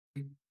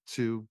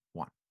Two,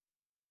 one.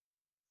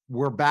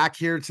 We're back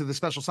here to the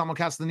special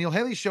simulcast of the Neil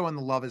Haley Show and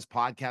the Love Is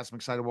podcast. I'm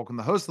excited to welcome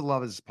the host of the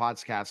Love Is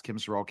podcast, Kim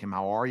Sorrell. Kim,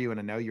 how are you? And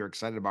I know you're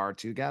excited about our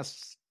two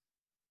guests.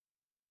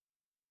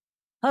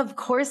 Of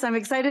course, I'm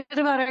excited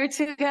about our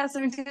two guests.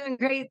 I'm doing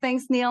great.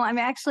 Thanks, Neil. I'm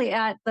actually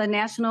at the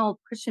National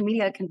Christian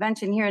Media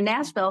Convention here in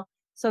Nashville.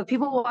 So if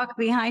people walk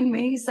behind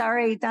me,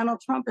 sorry, Donald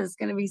Trump is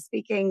going to be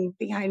speaking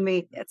behind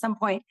me at some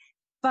point.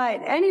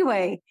 But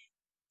anyway,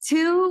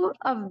 two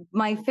of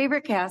my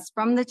favorite casts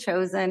from The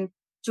Chosen,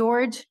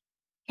 George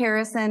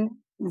Harrison,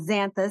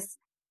 Xanthis,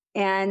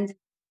 and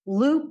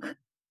Luke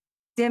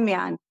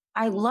Dimyan.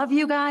 I love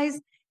you guys.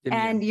 Dimyan.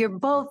 And you're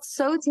both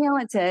so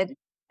talented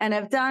and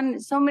have done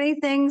so many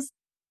things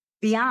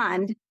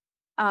beyond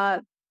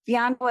what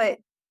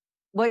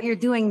you're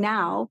doing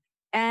now.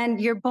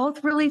 And you're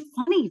both really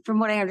funny from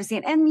what I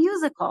understand and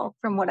musical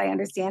from what I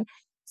understand.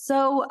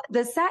 So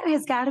the set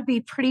has got to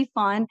be pretty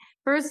fun.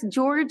 First,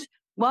 George,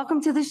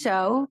 welcome to the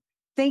show.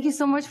 Thank you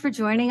so much for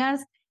joining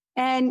us.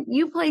 And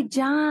you played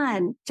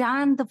John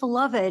the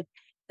Beloved,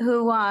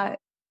 who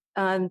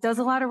does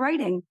a lot of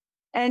writing.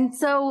 And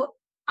so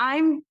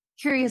I'm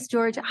curious,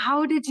 George,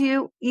 how did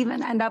you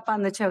even end up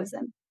on The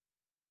Chosen?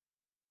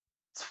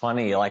 It's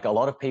funny, like a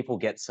lot of people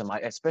get some,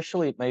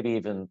 especially maybe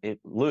even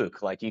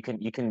Luke, like you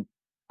can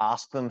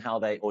ask them how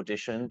they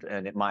auditioned,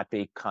 and it might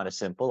be kind of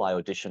simple. I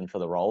auditioned for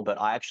the role, but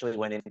I actually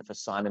went in for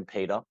Simon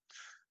Peter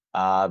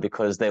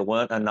because there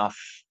weren't enough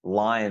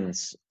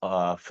lines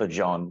for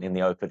John in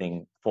the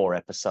opening 4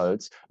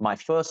 episodes. My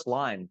first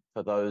line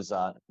for those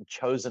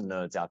Chosen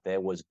nerds out there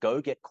was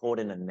 "Go get caught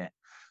in a net."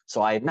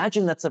 So I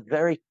imagine that's a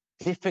very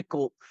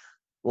difficult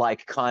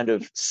kind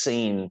of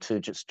scene to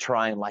just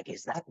try and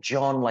is that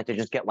John? To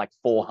just get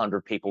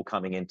 400 people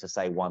coming in to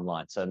say one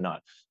line. So no,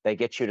 they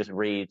get you to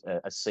read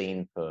a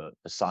scene for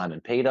Simon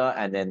Peter,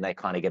 and then they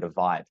kind of get a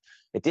vibe.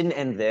 It didn't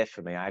end there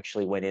for me. I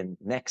actually went in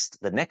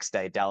the next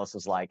day. Dallas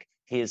was like,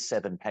 here's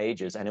 7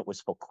 pages. And it was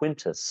for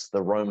Quintus,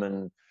 the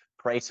Roman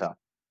praetor.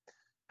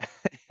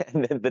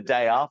 And then the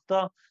day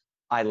after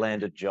I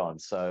landed John.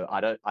 So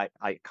I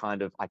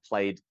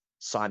played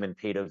Simon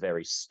Peter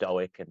very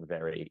stoic and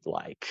very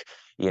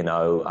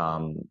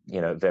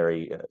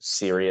very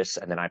serious.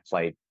 And then I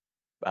played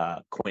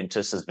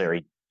Quintus as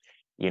very,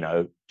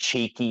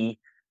 cheeky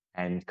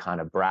and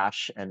kind of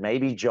brash. And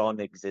maybe John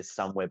exists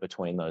somewhere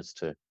between those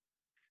two.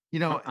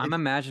 I'm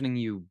imagining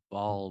you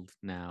bald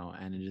now,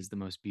 and it is the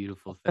most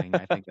beautiful thing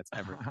I think that's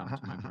ever come to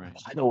my brain.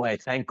 By the way,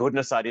 thank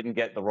goodness I didn't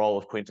get the role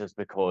of Quintus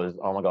because,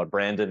 oh my God,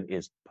 Brandon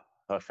is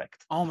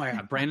perfect. Oh my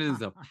God, Brandon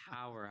is a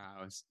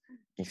powerhouse.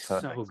 He's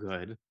so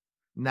good.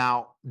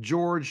 Now,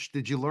 George,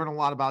 did you learn a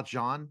lot about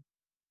John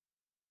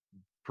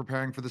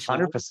preparing for this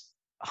role?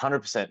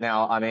 100%.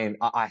 Now, I mean,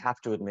 I have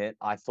to admit,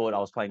 I thought I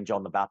was playing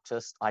John the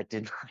Baptist.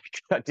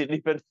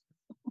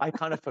 I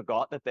kind of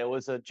forgot that there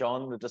was a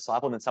John the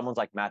disciple, and then someone's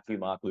like Matthew,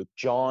 Mark, Luke,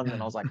 John,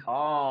 and I was like,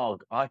 oh,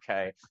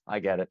 okay, I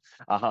get it.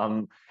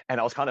 And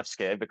I was kind of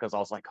scared because I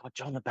was like, oh,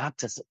 John the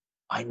Baptist,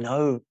 I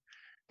know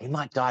he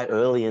might die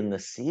early in the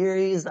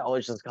series. I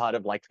was just kind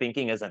of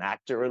thinking as an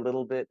actor a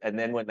little bit. And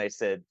then when they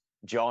said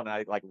John,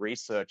 I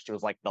researched, it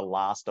was the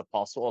last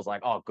apostle. I was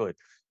like, oh, good.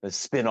 There's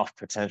spin-off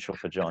potential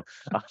for John.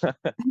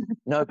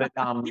 No, but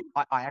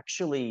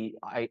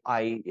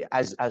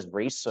as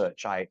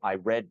research,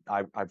 I've read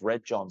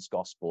John's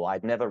gospel.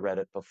 I'd never read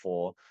it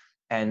before.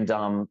 And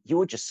you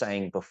were just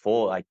saying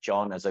before,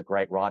 John as a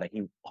great writer,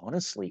 he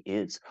honestly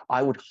is.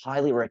 I would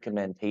highly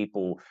recommend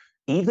people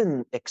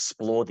even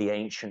explore the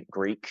ancient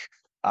Greek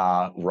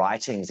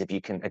writings if you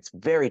can. It's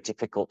very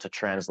difficult to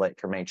translate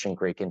from ancient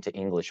Greek into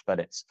English, but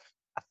it's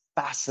a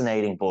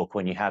fascinating book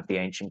when you have the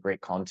ancient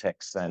Greek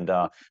context. And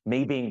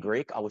me being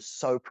Greek, I was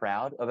so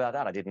proud about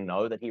that. I didn't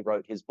know that he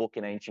wrote his book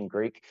in ancient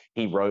Greek.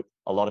 He wrote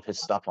a lot of his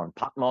stuff on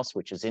Patmos,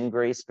 which is in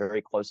Greece,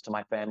 very close to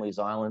my family's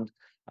island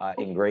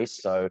in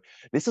Greece. So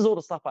this is all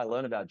the stuff I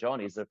learned about John.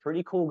 He's a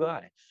pretty cool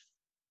guy.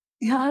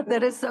 Yeah,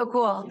 that is so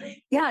cool.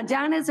 Yeah,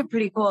 John is a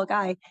pretty cool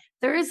guy.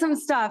 There is some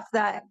stuff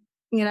that,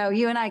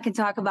 you and I can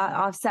talk about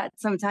offset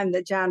sometime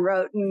that John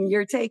wrote and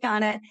your take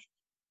on it.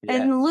 Yeah.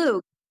 And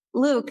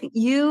Luke,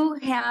 you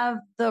have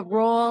the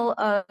roles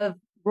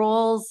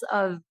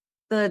of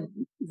the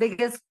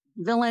biggest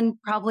villain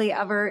probably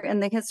ever in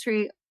the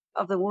history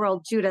of the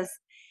world, Judas.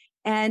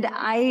 And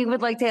I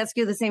would like to ask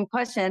you the same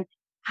question.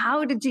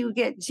 How did you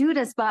get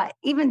Judas? But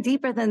even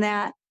deeper than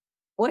that,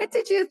 what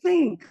did you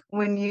think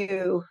when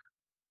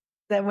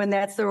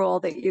that's the role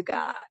that you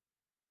got?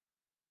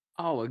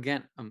 Oh,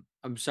 again,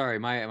 I'm sorry.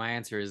 My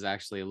answer is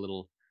actually a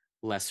little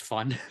less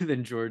fun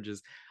than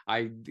George's.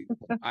 I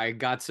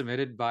got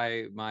submitted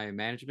by my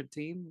management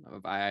team.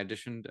 I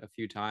auditioned a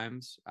few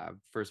times,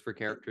 first for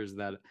characters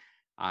that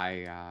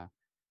I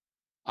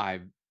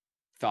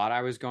thought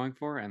I was going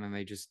for, and then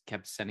they just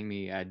kept sending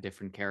me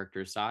different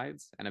character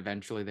sides. And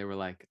eventually they were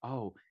like,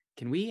 "Oh,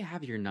 can we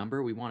have your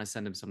number? We want to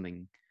send him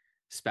something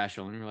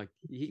special." And we're like,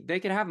 "They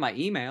can have my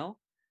email.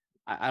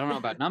 I don't know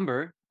about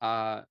number."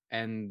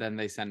 And then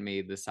they sent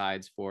me the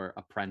sides for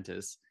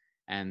Apprentice.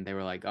 And they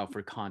were like, "Oh,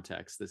 for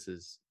context, this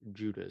is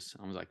Judas."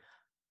 I was like,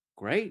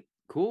 great.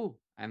 cool.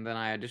 And then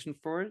I auditioned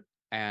for it,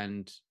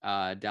 and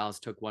Dallas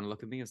took one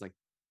look at me. It was like,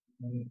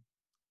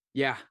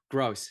 yeah,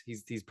 gross.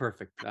 He's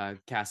perfect.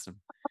 Cast him.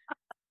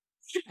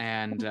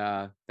 And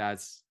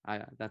that's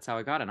how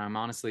I got it. And I'm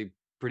honestly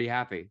pretty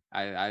happy.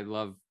 I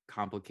love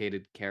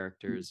complicated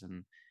characters,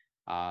 and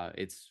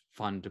it's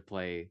fun to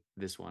play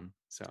this one.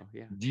 So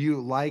yeah. Do you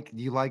like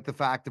the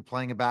fact of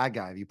playing a bad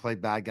guy? Have you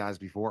played bad guys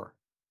before?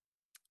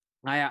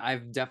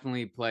 I've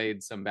definitely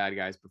played some bad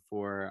guys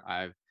before.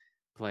 I've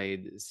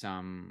played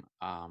some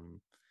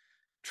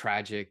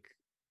tragic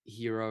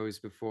heroes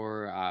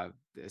before,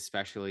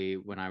 especially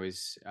when I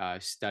was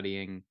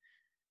studying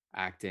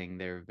acting.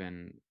 There have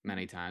been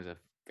many times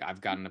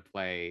I've gotten to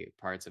play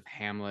parts of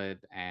Hamlet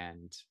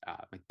and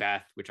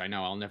Macbeth, which I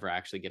know I'll never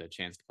actually get a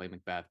chance to play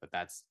Macbeth, but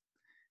that's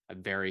a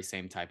very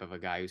same type of a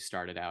guy who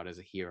started out as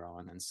a hero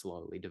and then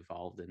slowly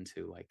devolved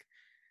into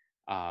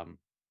um,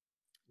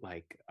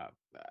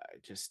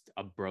 just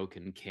a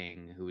broken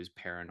king who is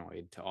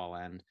paranoid to all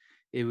end.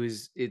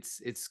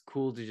 It's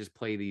cool to just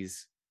play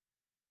these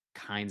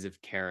kinds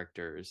of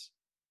characters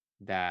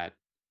that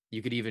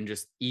you could even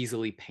just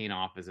easily paint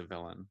off as a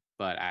villain,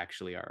 but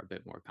actually are a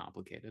bit more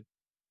complicated.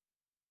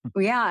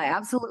 Yeah,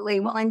 absolutely.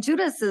 Well, and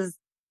Judas is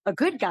a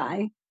good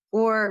guy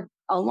for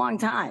a long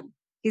time.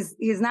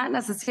 He's not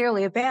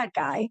necessarily a bad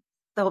guy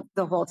the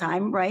whole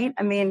time, right?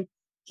 I mean,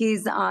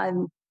 he's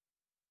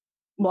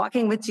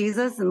walking with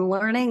Jesus and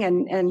learning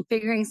and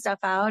figuring stuff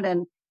out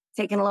and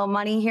taking a little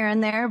money here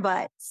and there,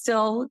 but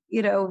still,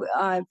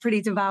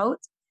 pretty devout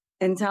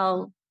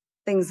until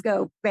things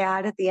go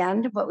bad at the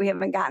end. But we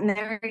haven't gotten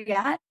there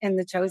yet in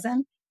The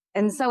Chosen,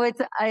 and so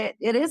it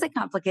is a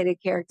complicated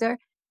character.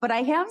 But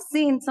I have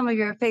seen some of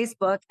your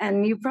Facebook,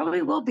 and you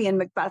probably will be in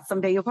Macbeth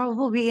someday. You'll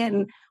probably be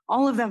in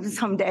all of them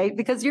someday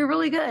because you're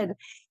really good.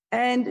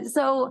 And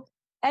so,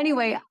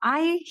 anyway,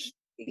 I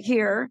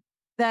hear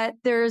that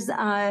there's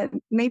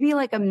maybe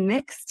like a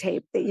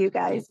mixtape that you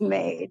guys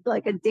made,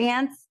 like a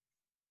dance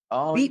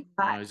beat.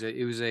 No,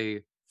 it was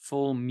a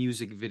full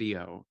music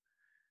video.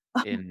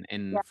 In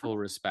Yeah. full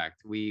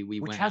respect, we which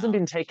went hasn't out.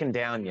 been taken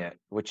down yet,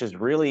 which is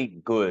really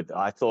good.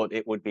 I thought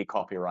it would be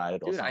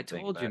copyrighted or Dude, something.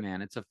 I told you,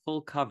 man, it's a full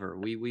cover.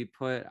 We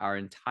put our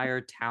entire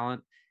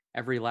talent,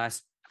 every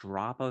last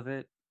drop of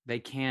it. They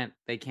can't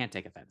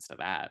take offense to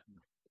that,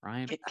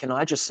 right? Can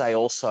I just say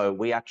also,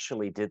 we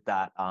actually did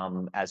that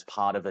as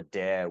part of a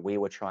dare. We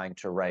were trying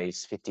to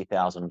raise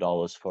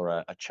 $50,000 for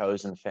a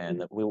chosen fan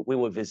that we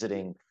were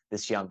visiting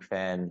this young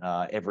fan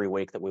every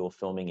week that we were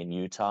filming in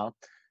Utah.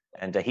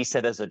 And he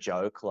said as a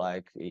joke,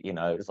 like,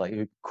 it's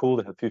like, cool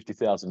to have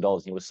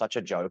 $50,000. He was such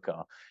a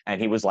joker.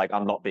 And he was like,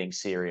 I'm not being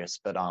serious.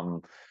 But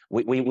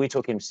we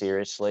took him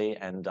seriously.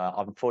 And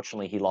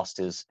unfortunately, he lost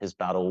his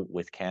battle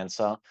with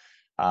cancer.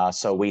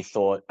 So we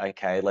thought,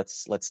 okay,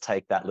 let's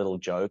take that little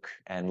joke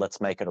and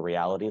let's make it a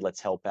reality. Let's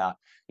help out,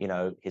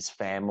 his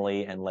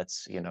family, and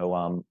let's, do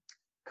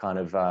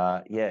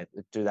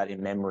that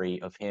in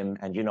memory of him.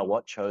 And you know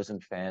what? Chosen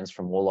fans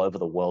from all over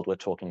the world, we're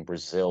talking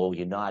Brazil,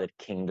 United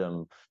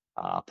Kingdom,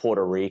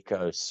 Puerto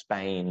Rico,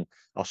 Spain,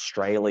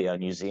 Australia,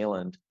 New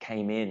Zealand,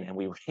 came in, and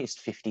we raised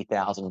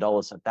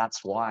 $50,000. And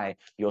that's why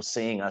you're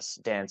seeing us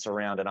dance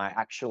around. And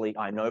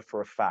I know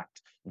for a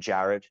fact,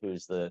 Jared,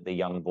 who's the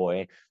young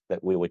boy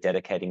that we were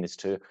dedicating this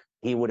to,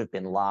 he would have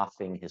been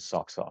laughing his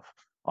socks off,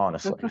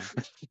 honestly.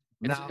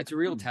 It's a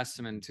real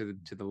testament to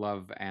the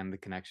love and the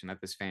connection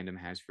that this fandom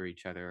has for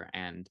each other,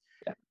 and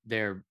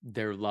their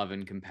love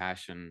and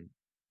compassion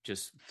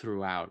just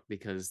throughout,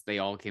 because they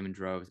all came in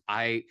droves.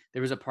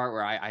 There was a part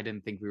where I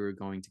didn't think we were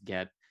going to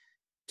get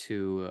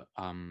to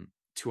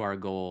our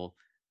goal,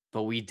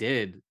 but we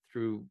did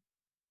through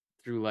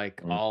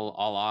like all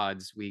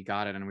odds. We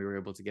got it, and we were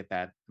able to get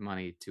that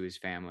money to his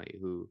family,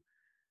 who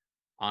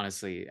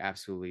honestly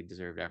absolutely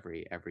deserved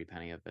every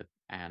penny of it.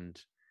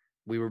 And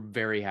we were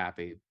very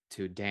happy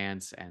to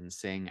dance and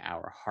sing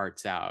our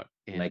hearts out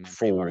in make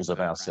fools of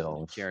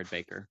ourselves. Jared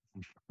Baker.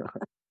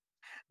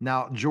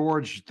 Now,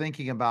 George,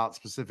 thinking about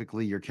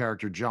specifically your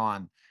character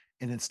John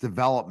and its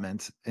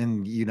development,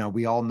 and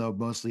we all know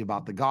mostly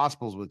about the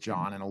Gospels with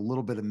John and a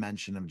little bit of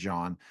mention of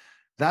John.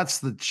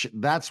 That's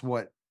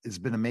what has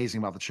been amazing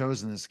about The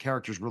Chosen, is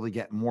characters really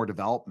get more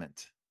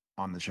development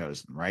on The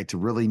Chosen, right? To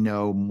really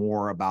know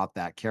more about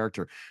that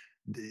character.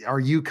 Are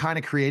you kind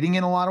of creating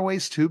in a lot of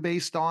ways too,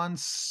 based on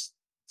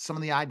some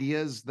of the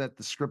ideas that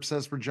the script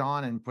says for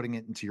John and putting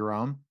it into your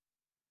own?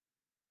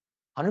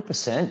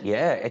 100%.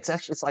 Yeah.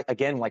 It's like,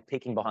 again, like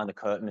peeking behind the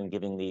curtain and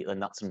giving the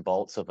nuts and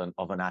bolts of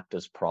an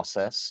actor's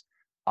process.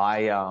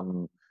 I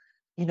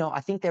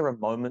think there are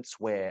moments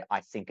where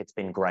I think it's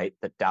been great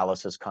that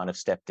Dallas has kind of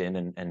stepped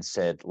in and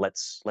said,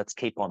 let's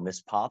keep on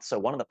this path. So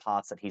one of the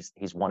parts that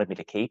he's wanted me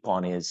to keep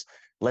on is,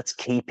 let's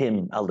keep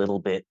him a little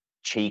bit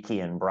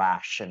cheeky and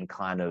brash and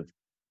kind of,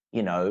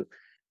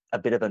 a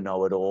bit of a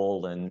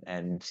know-it-all,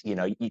 and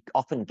you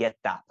often get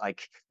that.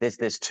 Like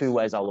there's two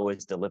ways I'll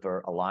always deliver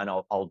a line.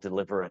 I'll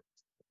deliver it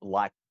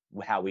like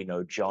how we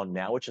know John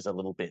now, which is a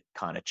little bit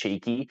kind of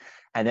cheeky,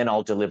 and then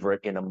I'll deliver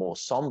it in a more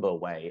somber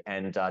way.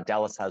 And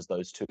Dallas has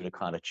those two to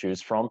kind of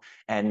choose from.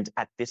 And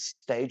at this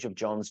stage of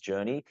John's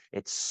journey,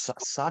 it's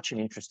such an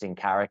interesting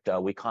character.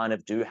 We kind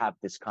of do have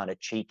this kind of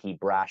cheeky,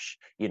 brash,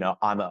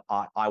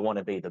 I want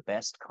to be the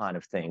best kind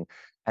of thing.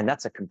 And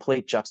that's a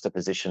complete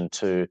juxtaposition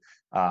to,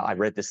 I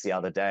read this the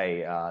other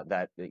day,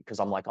 that because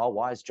I'm like, oh,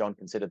 why is John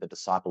considered the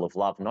disciple of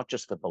love? Not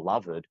just the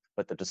beloved,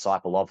 but the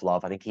disciple of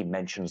love. I think he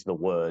mentions the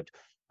word,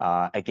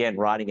 again,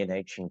 writing in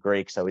ancient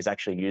Greek. So he's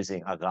actually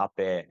using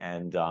agape,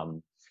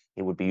 and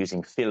he would be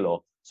using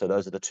philo. So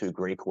those are the two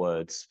Greek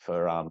words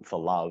for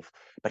love.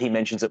 But he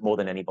mentions it more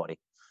than anybody,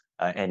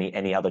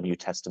 any other New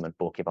Testament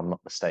book, if I'm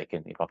not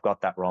mistaken. If I've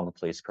got that wrong,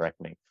 please correct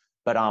me.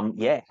 But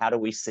yeah, how do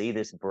we see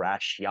this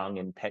brash, young,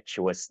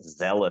 impetuous,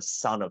 zealous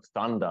son of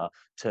thunder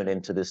turn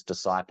into this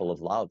disciple of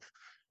love?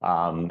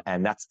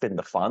 And that's been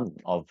the fun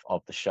of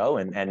the show.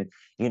 And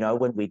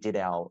when we did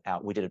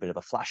we did a bit of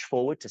a flash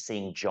forward to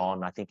seeing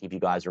John. I think if you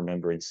guys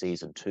remember in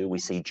season 2, we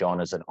see John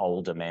as an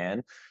older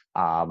man,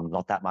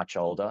 not that much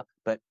older.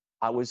 But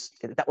that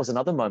was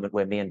another moment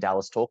where me and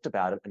Dallas talked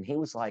about it, and he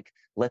was like,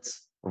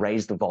 let's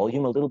raise the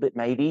volume a little bit,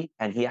 maybe.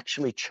 And he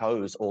actually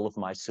chose all of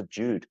my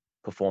subdued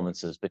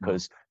performances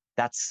because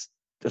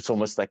it's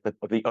almost like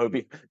the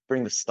Obi,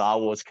 bring the Star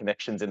Wars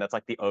connections in. That's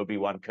like the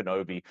Obi-Wan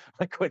Kenobi.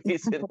 Like when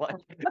he's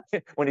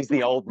when he's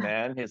the old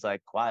man, he's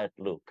like quiet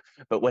Luke.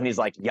 But when he's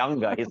like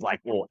younger, he's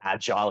like all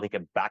agile. He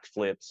can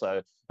backflip.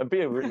 So it'd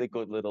be a really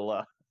good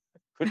little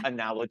good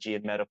analogy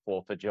and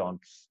metaphor for John,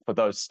 for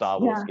those Star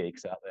Wars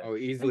geeks out there. Oh,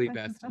 easily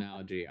best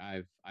analogy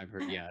I've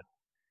heard yet.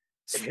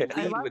 So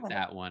I lead love with it.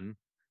 that one.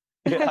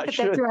 Yeah, I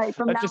should. That's right.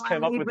 From I now just on,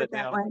 came up lead with it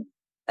that now. one.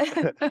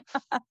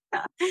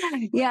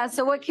 Yeah.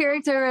 So what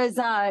character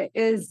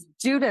is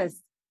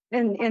Judas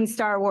in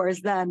Star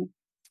Wars then?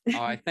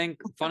 Oh, I think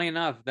funny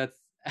enough, that's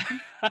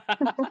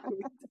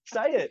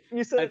Say it.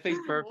 You said I it think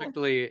before.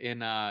 perfectly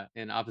in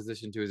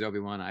opposition to his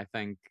Obi-Wan. I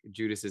think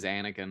Judas is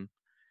Anakin.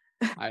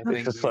 I This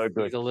think is so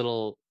good. he's a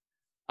little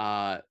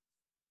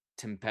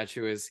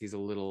tempestuous. He's a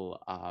little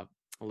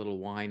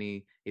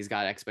whiny. He's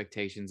got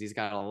expectations. He's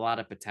got a lot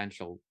of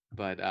potential,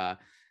 but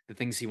the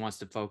things he wants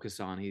to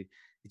focus on, he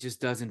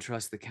just doesn't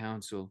trust the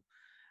council,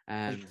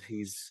 and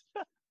he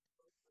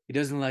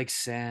doesn't like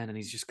sand, and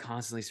he's just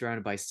constantly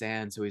surrounded by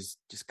sand, so he's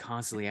just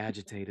constantly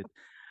agitated.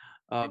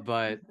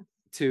 But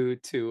to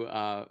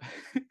to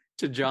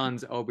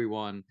John's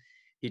Obi-Wan,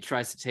 he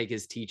tries to take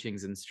his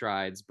teachings in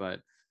strides,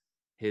 but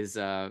his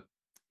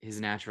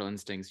natural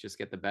instincts just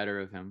get the better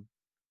of him,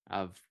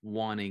 of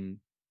wanting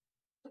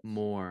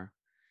more.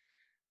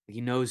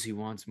 He knows he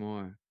wants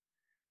more,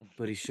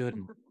 but he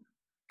shouldn't.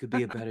 Could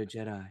be a better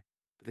Jedi.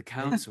 But the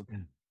council.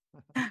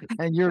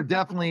 And you're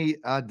definitely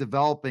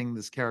developing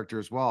this character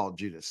as well,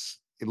 Judas.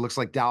 It looks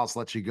like Dallas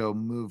lets you go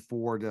move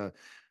forward to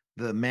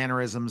the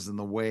mannerisms and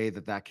the way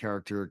that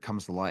character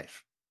comes to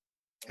life.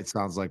 It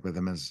sounds like with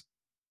him as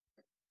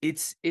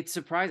It's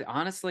surprising.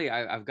 Honestly,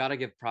 I've got to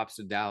give props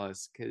to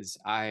Dallas because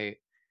I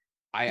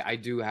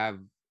do have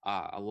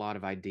a lot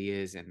of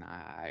ideas, and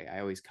I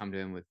always come to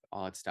him with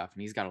all that stuff,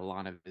 and he's got a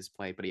lot of his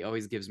plate, but he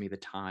always gives me the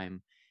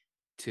time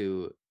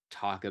to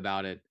talk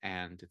about it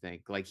and to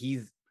think. Like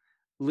he's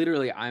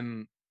literally,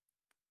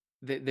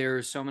 there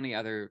are so many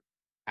other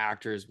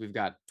actors. We've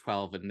got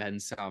 12 and then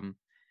some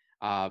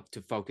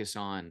to focus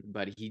on,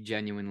 but he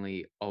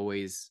genuinely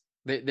always.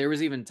 There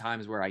was even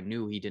times where I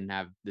knew he didn't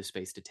have the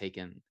space to take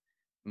in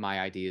my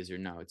ideas or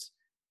notes,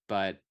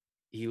 but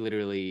he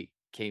literally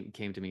came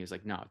to me. He was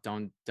like, no,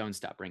 don't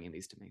stop bringing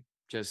these to me.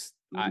 Just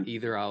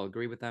either I'll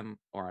agree with them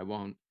or I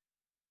won't,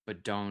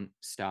 but don't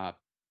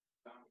stop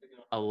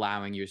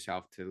allowing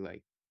yourself to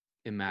like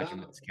imagine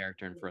this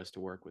character and for us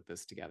to work with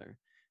this together.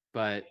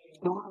 But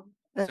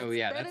so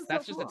yeah,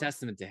 that's just a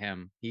testament to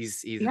him.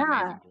 He's an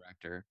amazing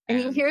director.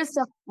 And you hear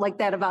stuff like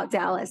that about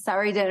Dallas.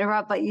 Sorry to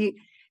interrupt, but he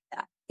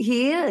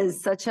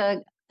is such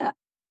a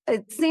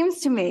it seems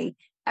to me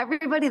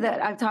everybody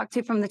that I've talked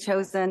to from The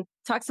Chosen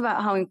talks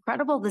about how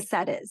incredible the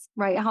set is,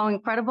 right? How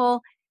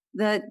incredible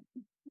that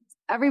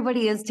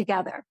everybody is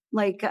together,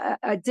 like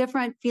a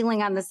different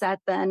feeling on the set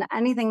than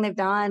anything they've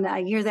done.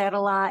 I hear that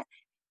a lot.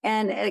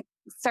 And it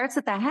starts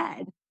at the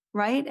head,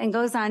 right? And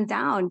goes on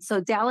down. So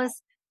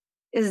Dallas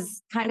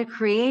is kind of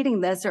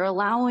creating this or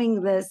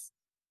allowing this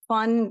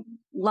fun,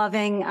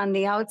 loving on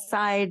the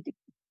outside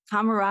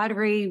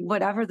camaraderie,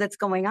 whatever that's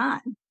going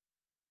on.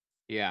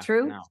 Yeah.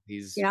 True. No,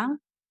 he's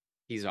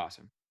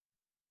awesome.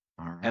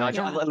 all right. And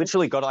I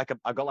literally got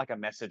like a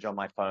message on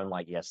my phone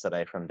like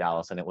yesterday from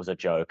Dallas, and it was a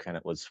joke and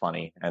it was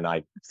funny, and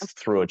I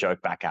threw a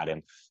joke back at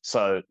him.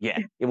 So yeah,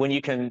 when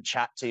you can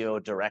chat to your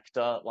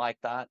director like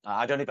that,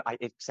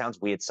 it sounds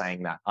weird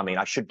saying that. I mean,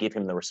 I should give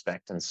him the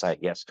respect and say,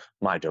 yes,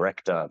 my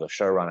director, the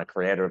showrunner,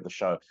 creator of the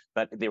show.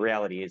 But the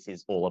reality is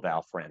he's all of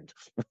our friend.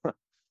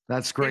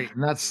 That's great.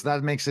 And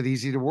that makes it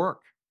easy to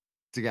work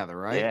together,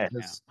 right? Yeah.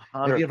 Because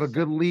if you have a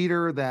good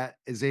leader that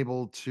is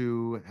able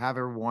to have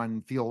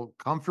everyone feel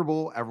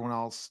comfortable, everyone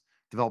else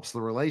develops the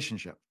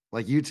relationship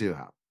like you two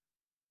have.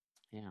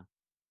 Yeah.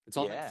 It's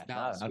all Yeah,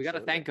 Dallas. no, We got to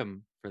absolutely. thank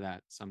him for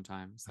that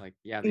sometimes. Like,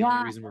 the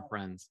only reason we're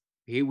friends.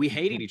 We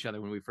hated each other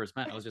when we first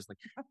met. I was just like,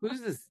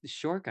 who's this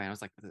short guy? And I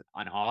was like,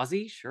 an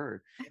Aussie?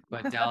 Sure.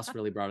 But Dallas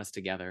really brought us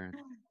together.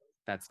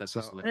 That's what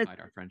solidified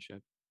our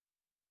friendship.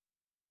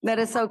 That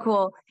is so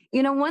cool.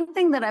 One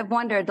thing that I've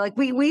wondered, like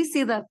we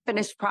see the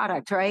finished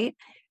product, right?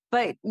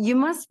 But you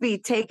must be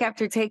take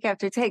after take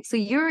after take. So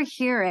you're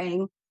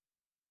hearing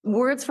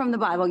words from the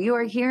Bible. You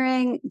are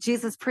hearing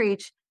Jesus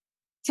preach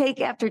take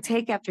after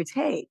take after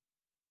take.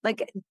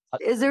 Like,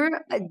 is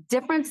there a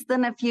difference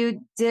than if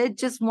you did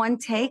just one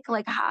take?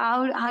 Like,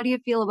 how do you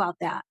feel about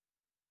that?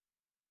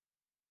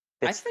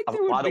 I think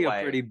there would be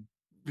a pretty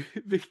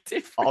big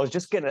difference. I was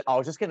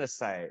just gonna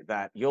say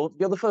that you're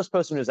the first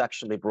person who's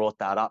actually brought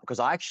that up, because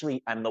I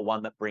actually am the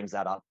one that brings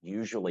that up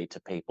usually to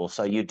people.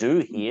 So you do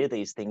hear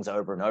these things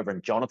over and over,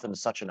 and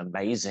Jonathan's such an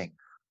amazing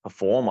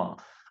performer,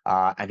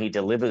 and he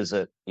delivers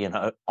it,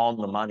 on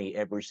the money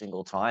every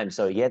single time.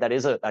 So yeah, that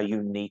is a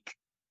unique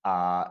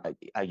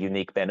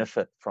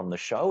benefit from the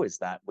show, is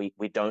that we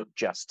don't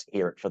just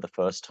hear it for the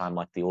first time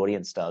like the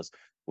audience does.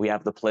 We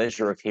have the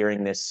pleasure of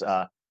hearing this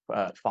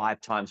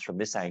 5 times from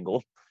this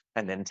angle,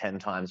 and then 10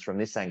 times from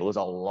this angle. Is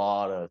a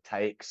lot of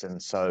takes,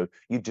 and so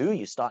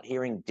you start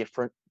hearing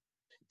different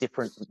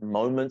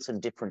moments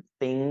and different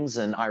things.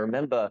 And I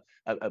remember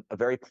a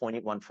very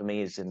poignant one for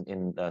me is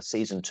in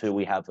season 2,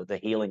 we have the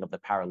healing of the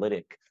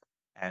paralytic,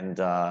 and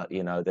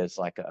there's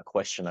like a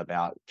question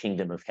about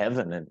kingdom of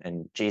heaven,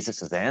 and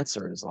Jesus's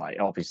answer is like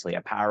obviously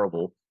a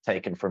parable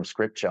taken from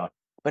scripture.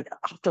 But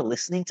after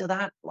listening to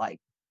that like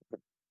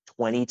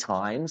 20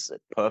 times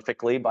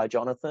perfectly by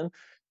Jonathan,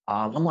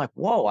 I'm like,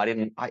 whoa!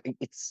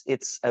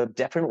 It's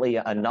definitely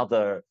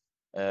another.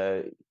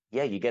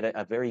 You get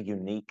a very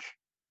unique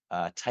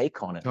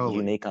take on it, Totally.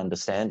 unique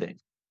understanding.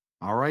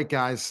 All right,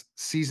 guys.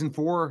 Season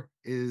 4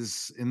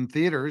 is in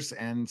theaters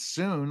and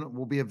soon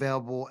will be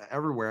available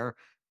everywhere.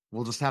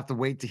 We'll just have to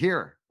wait to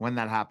hear when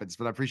that happens.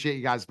 But I appreciate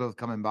you guys both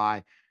coming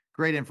by.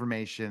 Great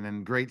information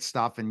and great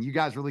stuff. And you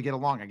guys really get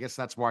along. I guess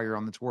that's why you're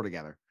on the tour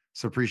together.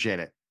 So appreciate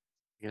it.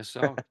 Yes,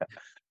 so.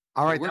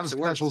 All right, that was a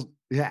special.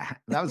 Yeah,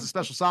 that was a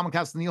special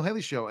simulcast of the Neil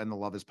Haley Show and the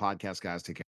Love Is podcast, guys. Take care.